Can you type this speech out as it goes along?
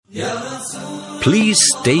Please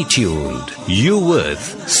stay tuned. You're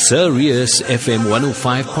with Sirius FM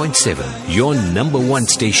 105.7, your number one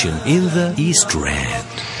station in the East Rand.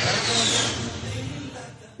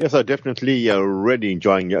 Yes, I definitely really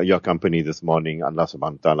enjoying your company this morning. Allah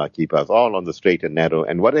subhanahu wa ta'ala keep us all on the straight and narrow.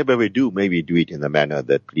 And whatever we do, may we do it in the manner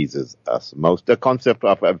that pleases us most. The concept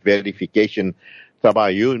of verification,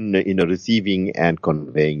 tabayun, receiving and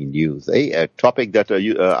conveying news. A topic that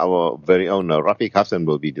our very own Rafeek Hassen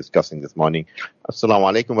will be discussing this morning.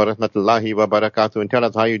 Assalamu alaikum wa rahmatullahi wa barakatuh. And tell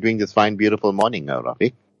us how you're doing this fine, beautiful morning,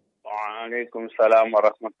 Rafeek. Wa alaikum salam wa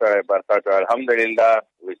rahmatullahi wa barakatuh. Alhamdulillah,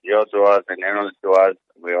 with your du'as and anyone's du'as,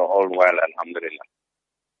 we are all well, alhamdulillah.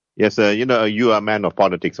 Yes, you are a man of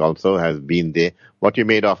politics also, has been there. What you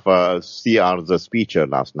made of CR's speech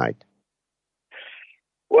last night?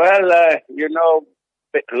 Well,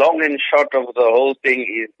 long and short of the whole thing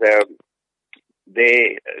is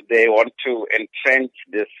they want to entrench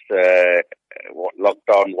this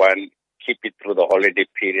lockdown one, keep it through the holiday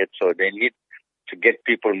period, so they need to get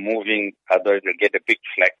people moving, otherwise they'll get a big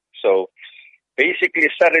flag. So basically,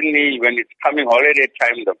 suddenly, when it's coming holiday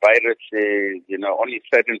time, the virus is, only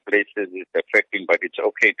certain places is affecting, but it's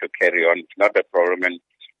okay to carry on. It's not a problem. And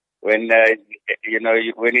when,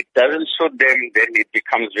 when it doesn't suit them, then it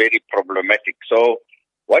becomes very problematic. So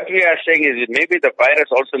what we are saying is that maybe the virus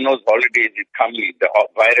also knows holidays is coming. The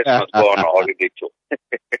virus must go on a holiday too.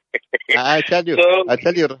 I tell you.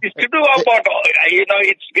 It's to do about,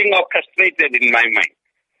 it's being orchestrated in my mind.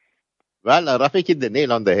 Well, Rafeek hit the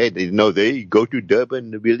nail on the head. They go to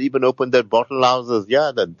Durban. We'll even open their bottle houses.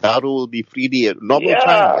 Yeah, the daru will be freely normal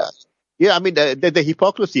time. Yeah, I mean, the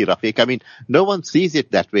hypocrisy, Rafeek. I mean, no one sees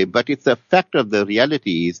it that way, but it's a fact of the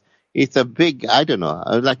reality is, it's a big, I don't know,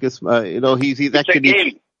 like he's actually. A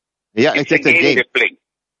game. Yeah, it's a game.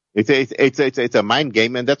 It's a mind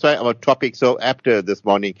game, and that's why our topic so apt this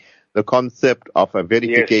morning. The concept of a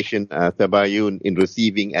verification, tabayun, in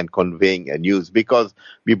receiving and conveying news, because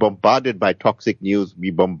we're bombarded by toxic news,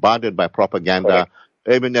 we're bombarded by propaganda. Correct.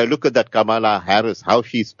 I mean, look at that Kamala Harris, how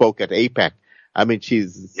she spoke at APAC. I mean,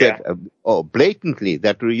 she's said blatantly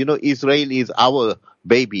that, Israel is our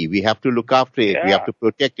baby. We have to look after it. Yeah. We have to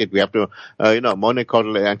protect it. We have to,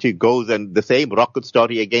 monoclonal. And she goes and the same rocket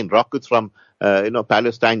story again. Rockets from,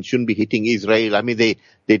 Palestine shouldn't be hitting Israel. I mean, they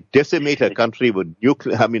decimate a country with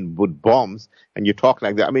with bombs. And you talk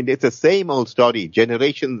like that. I mean, it's the same old story.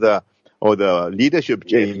 Generations, or the leadership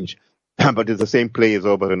change. But it's the same plays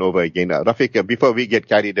over and over again. Rafeek, before we get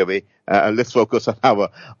carried away, let's focus on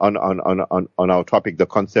our topic, the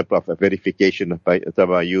concept of verification by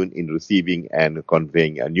tabayun in receiving and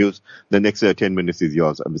conveying news. The next 10 minutes is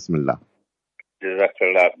yours. Bismillah.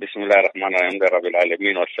 Jazakallah. Bismillahirrahmanirrahim. Rabbil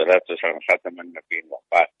alameen wa salatu wa khataman nabiyyin wa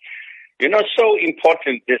ba'd. So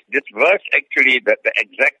important, this verse actually, that the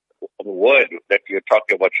exact word that you're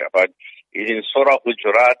talking about, Shabbat, is in Surah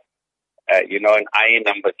Hujurat, in ayah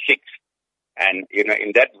number 6. And,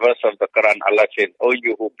 in that verse of the Quran, Allah says, "Oh,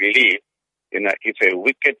 you who believe, if a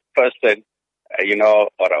wicked person, or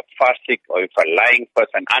a fasik, or if a lying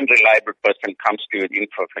person, unreliable person comes to you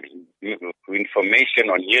with information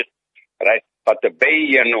on you, right?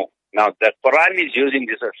 Fatabayyanu." Now, the Quran is using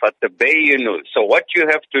this as fatabayyanu. So what you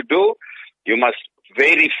have to do, you must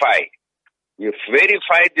verify. You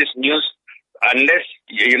verify this news. Unless,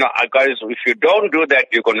 guys, if you don't do that,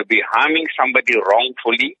 you're going to be harming somebody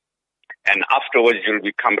wrongfully, and afterwards you'll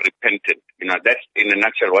become repentant. That's in a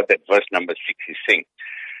nutshell what that verse number 6 is saying.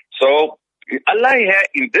 So, Allah here,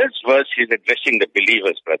 in this verse, is addressing the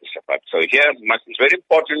believers, Brother Shafat. So here, it's very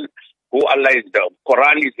important who Allah is, the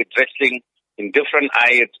Quran is addressing in different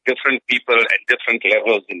ayats, different people at different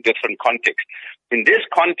levels, in different contexts. In this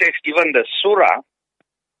context, even the surah,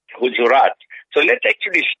 Hujurat. So let's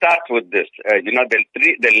actually start with this.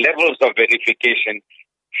 The levels of verification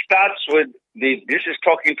starts with this is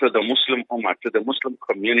talking to the Muslim Ummah, to the Muslim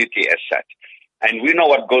community as such. And we know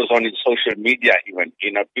what goes on in social media even.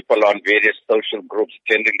 People on various social groups,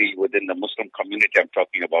 generally within the Muslim community I'm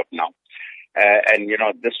talking about now.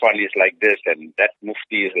 This one is like this, and that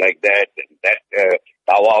mufti is like that, and that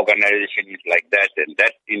Dawa organization is like that, and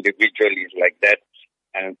that individual is like that.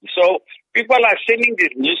 And so people are sending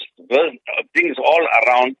these news things all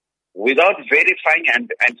around without verifying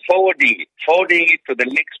and forwarding it to the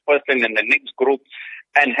next person and the next group,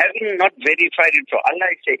 and having not verified it. So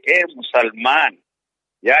Allah say, Musalman,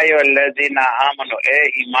 Ya ayyuhallazina amanu,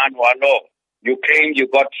 iman walo, you claim you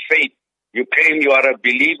got faith, you claim you are a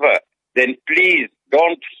believer, then please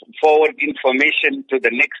don't forward information to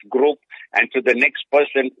the next group and to the next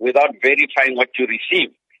person without verifying what you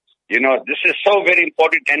receive. This is so very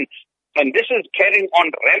important, and this is carrying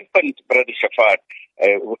on rampant, Brother Shafat.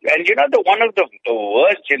 And you know, one of the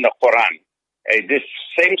words in the Quran, this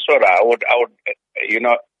same surah, I would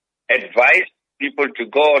advise people to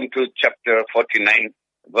go on to chapter 49,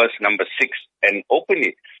 verse number 6, and open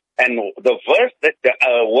it. And the word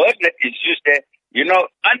that is used there,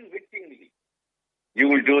 unwittingly, you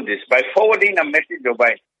will do this by forwarding a message or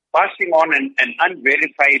by passing on an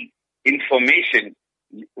unverified information.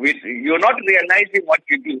 You're not realizing what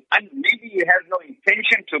you do, and maybe you have no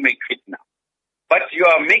intention to make fitna, but you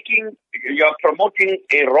are promoting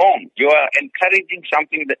a wrong. You are encouraging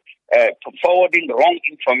something that forwarding wrong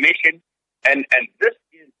information, and this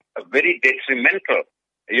is a very detrimental,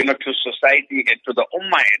 to society and to the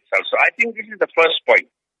ummah itself. So I think this is the first point.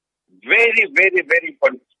 Very, very, very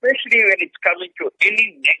important, especially when it's coming to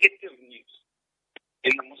any negative news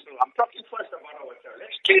in the Muslim. I'm talking first about ourselves.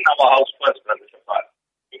 Let's clean our house first, Brother Shafar,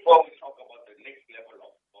 before we talk about the next level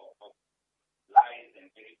of lies and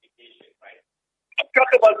verification, right? I'm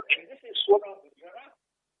talking about, and this is Surah Hujurat.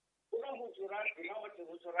 Surah Hujurat, you know what the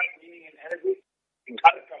Hujurat meaning in Arabic?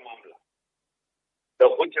 Ghar ka mamla. The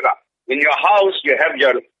Hujurat. In your house, you have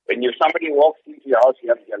when somebody walks into your house, you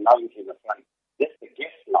have your lounge in the front. That's the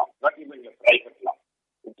guest lounge, not even your private lounge.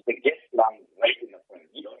 It's the guest lounge right in the front.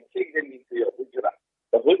 You don't take them into your Hujurat.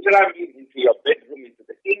 The Hujurat means into your bedroom, into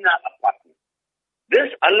the inner apartment.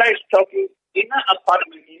 This Allah is talking inner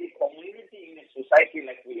apartment in a community, in a society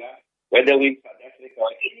like we are, whether we're in South Africa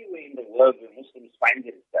or anywhere in the world where Muslims find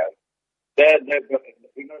themselves. The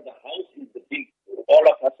house is the big. All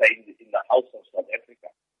of us are in the house of South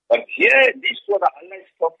Africa. But here, this surah, Allah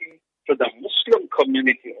is talking to the Muslim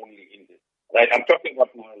community only in this. Right? I'm talking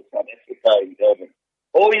about now South Africa and Durban.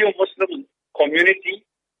 Oh, you Muslim community,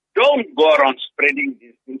 don't go around spreading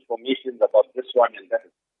these information about this one and that.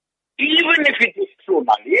 Even if it is true,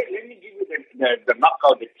 now, let me give you the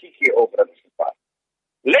knockout, the TKO, Brother Shafar.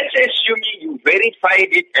 Let's assume you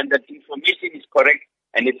verified it and that information is correct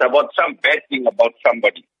and it's about some bad thing about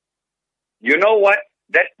somebody. You know what?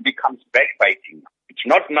 That becomes backbiting. It's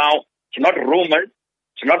not rumors,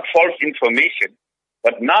 it's not false information.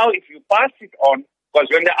 But now if you pass it on, because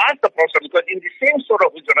when they ask the Prophet, because in the same Surah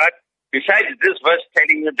Hujurat, besides this verse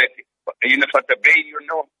telling you that, you must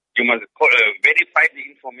verify the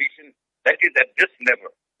information that is at this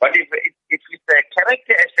level. But if it's a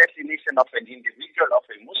character assassination of an individual, of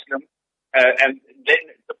a Muslim, and then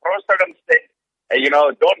the Prophet said,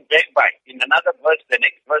 don't backbite. In another verse, the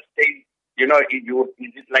next verse says,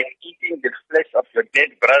 is it like eating the flesh of your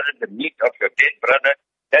dead brother, the meat of your dead brother?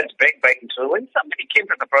 That's backbiting. So when somebody came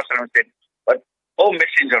to the Prophet and said, but, oh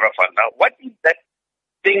Messenger of Allah, what is that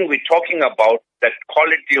thing we're talking about, that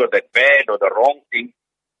quality or that bad or the wrong thing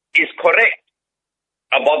is correct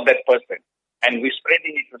about that person? And we're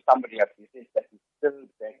spreading it to somebody else. He says that is still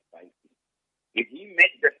backbiting. If he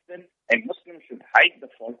made the sin, a Muslim should hide the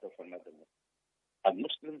fault of another Muslim. A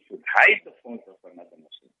Muslim should hide the fault of another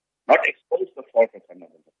Muslim, not expose the fault of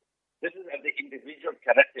another Muslim. This is at the individual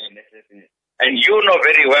character and assassination. And you know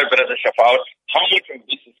very well, Brother Shafar, how much of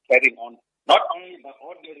this is carrying on, not only by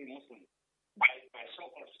ordinary Muslims, by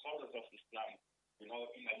so-called scholars of Islam, in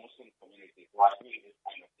the Muslim community, who are doing this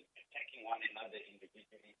kind of thing, attacking one another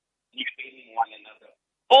individually, defaming one another.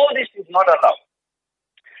 All this is not allowed.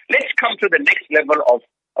 Let's come to the next level of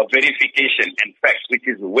verification and facts, which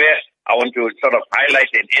is where I want to sort of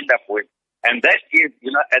highlight and end up with. And that is,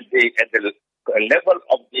 at the level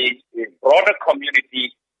of the broader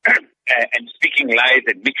community and speaking lies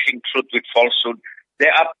and mixing truth with falsehood. There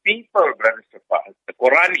are people, Brother Shafar. The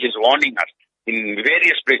Quran is warning us in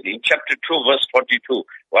various places. In chapter 2, verse 42,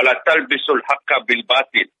 وَلَا تَلْبِسُوا الْحَقَّ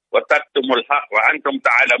بِالْبَاطِلِ وَتَكْتُمُوا الْحَقَّ وَأَنْتُمْ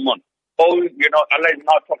تَعْلَمُونَ. Allah is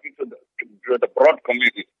now talking to the broad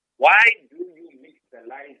community. Why do you mix the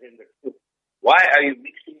lies and the truth? Why are you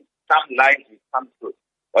mixing some lies with some truth?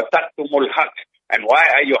 وَتَكْتُمُوا الْحَقَّ. And why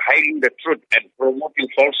are you hiding the truth and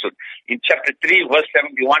promoting falsehood? In chapter 3, verse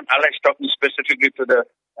 71, Allah is talking specifically to the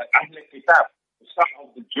Ahl Kitab, some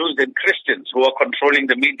of the Jews and Christians who are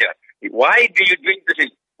controlling the media. Why do you doing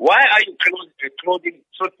this? Why are you clothing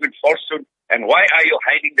truth with falsehood? And why are you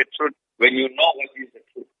hiding the truth when you know what is the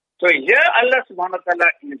truth? So here Allah subhanahu wa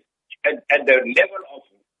ta'ala is at the level of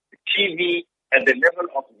TV, at the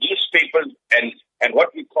level of newspapers and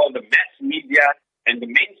what we call the mass media and the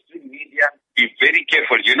mainstream media. Be very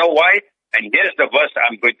careful. You know why? And here's the verse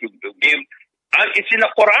I'm going to give. It's in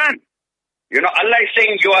the Quran. Allah is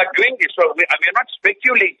saying you are doing this. So we're not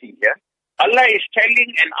speculating here. Allah is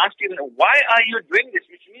telling and asking, why are you doing this?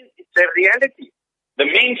 Which means it's a reality. The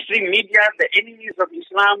mainstream media, the enemies of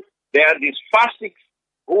Islam, they are these fasiqs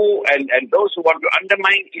who, and those who want to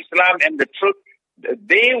undermine Islam and the truth.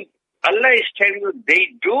 Allah is telling you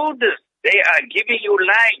they do this They are giving you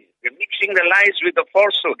lies. They're mixing the lies with the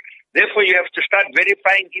falsehood. Therefore, you have to start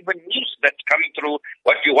verifying even news that's coming through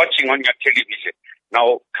what you're watching on your television.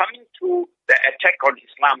 Now, coming to the attack on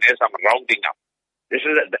Islam as I'm rounding up. This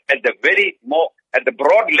is at the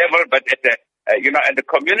broad level, but at the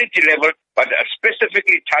community level, but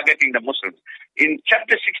specifically targeting the Muslims. In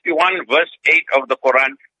chapter 61, verse 8 of the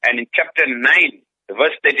Quran, and in chapter 9,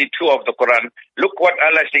 verse 32 of the Quran, look what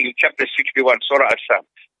Allah is saying in chapter 61, Surah As-Sam.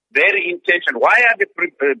 Their intention, why are they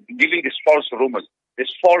giving these false rumors, this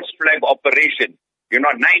false flag operation,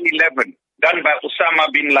 9/11, done by Osama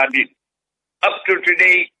bin Laden. Up to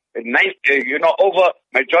today, over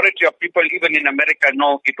majority of people, even in America,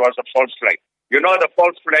 know it was a false flag. The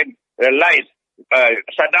false flag lies.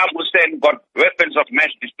 Saddam Hussein got weapons of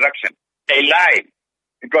mass destruction. They lied.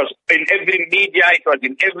 It was in every media, it was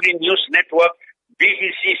in every news network,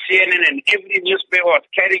 BBC, CNN, and every newspaper was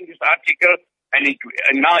carrying this article, and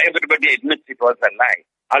now everybody admits it was a lie.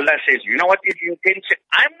 Allah says, you know what is the intention?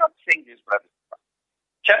 I'm not saying this, brother.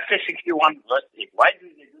 Chapter 61, verse 8. Why do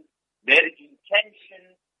they do? Their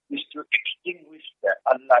intention is to extinguish the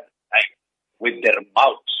Allah's light with their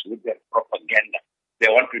mouths, with their propaganda. They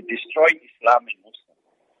want to destroy Islam and Muslims.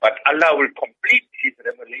 But Allah will complete His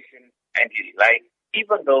revelation and His light,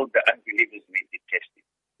 even though the unbelievers may detest it.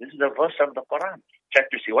 This is a verse of the Quran. Check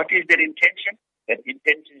to see what is their intention. Their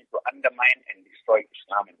intention is to undermine and destroy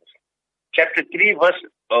Islam and Muslims. Chapter 3, verse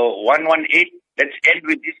 118. Let's end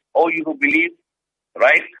with this. O you who believe,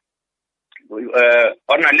 right?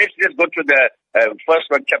 Let's just go to the first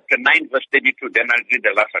one, chapter 9, verse 32. Then I'll read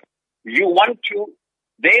the last one.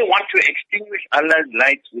 They want to extinguish Allah's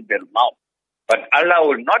lights with their mouth. But Allah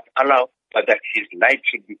will not allow that His light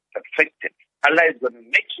should be perfected. Allah is going to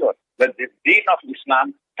make sure that the deen of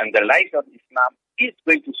Islam and the light of Islam is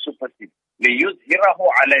going to supersede. لِيُظْهِرَهُ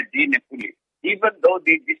عَلَى الدِّينِ كُلِّهِ. Even though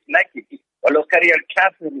they dislike it. وَلَوْ كَرِهَ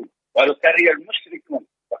الْكَافِرُونَ وَلَوْ كَرِهَ الْمُشْرِكُونَ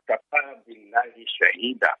وَكَفَى بِاللَّهِ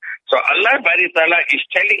شَهِيدًا. So Allah is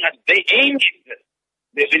telling us they aim at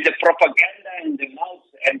this. With the propaganda in the mouth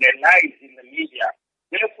and the lies in the media.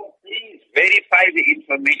 Therefore, please verify the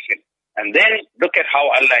information. And then look at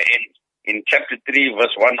how Allah ends in chapter 3,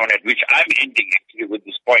 verse 1 on it, which I'm ending actually with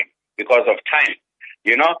this point because of time.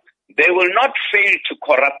 They will not fail to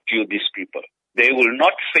corrupt you, these people. They will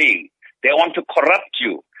not fail. They want to corrupt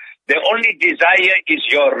you. Their only desire is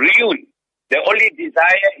your ruin. Their only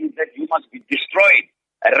desire is that you must be destroyed.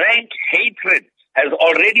 Rank hatred has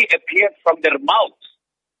already appeared from their mouths.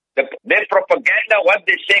 Their propaganda, what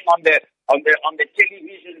they're saying on the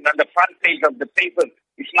television, on the front page of the paper,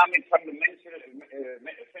 Islamic fundamental,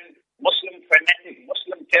 Muslim fanatic,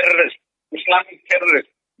 Muslim terrorist, Islamic terrorist.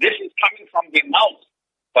 This is coming from their mouths.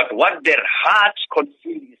 But what their hearts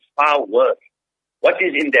conceal is far worse. What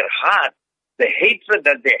is in their heart, the hatred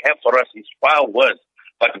that they have for us is far worse.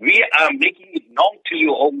 But we are making it known to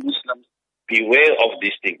you, O Muslims, beware of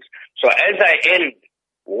these things. So as I end,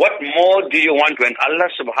 what more do you want when Allah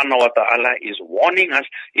subhanahu wa ta'ala is warning us?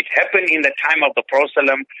 It happened in the time of the Prophet,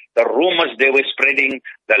 the rumors they were spreading,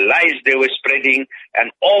 the lies they were spreading,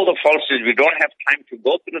 and all the falsehoods. We don't have time to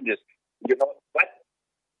go through this. But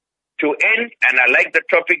to end, and I like the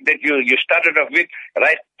topic that you started off with,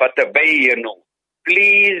 right?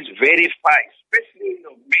 Please verify, especially in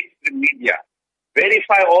the mainstream media,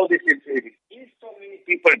 verify all this information. Is so many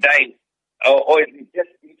people dying, or is it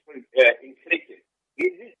just inflicted?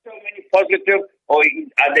 Is it so many positive, or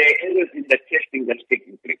are there errors in the testing that's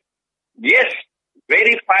taking place? Yes,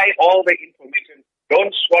 verify all the information.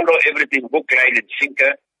 Don't swallow everything hook, line, and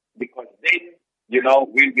sinker, because then,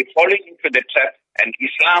 we'll be falling into the trap. And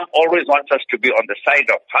Islam always wants us to be on the side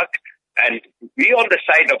of haqq. And to be on the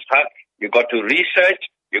side of haqq, you got to research,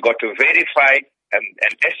 you got to verify, and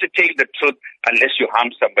ascertain the truth unless you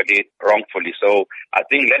harm somebody wrongfully. So I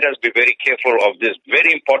think let us be very careful of this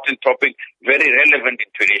very important topic, very relevant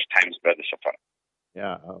in today's times, Brother Safar.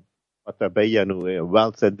 Yeah,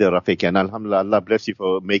 well said there, Rafeek. And alhamdulillah, Allah bless you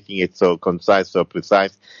for making it so concise, so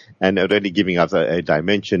precise, and really giving us a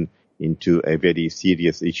dimension into a very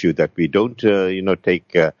serious issue that we don't,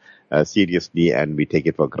 take seriously, and we take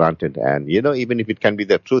it for granted. And, even if it can be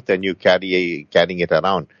the truth and you carrying it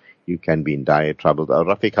around, you can be in dire trouble.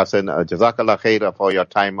 Rafeek Hassen, Jazakallah khair for your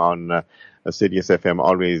time on Sirius FM.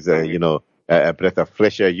 Always, a breath of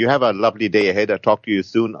fresh air. You have a lovely day ahead. I'll talk to you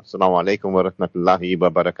soon. Assalamu alaikum wa rahmatullahi wa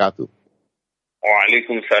barakatuh. Wa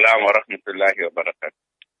alaikum salam wa rahmatullahi wa barakatuh.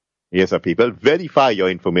 Yes, people, verify your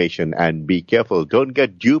information and be careful. Don't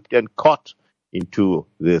get duped and caught into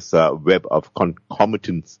this web of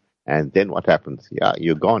concomitants And then what happens? Yeah,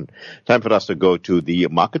 you're gone. Time for us to go to the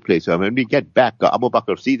marketplace. And when we get back, Abu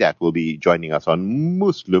Bakr Sidat will be joining us on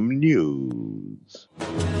Muslim News.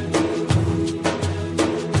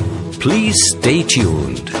 Please stay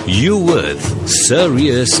tuned. You with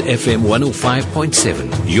Sirius FM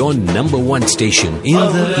 105.7, your number one station in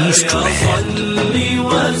the East Rand.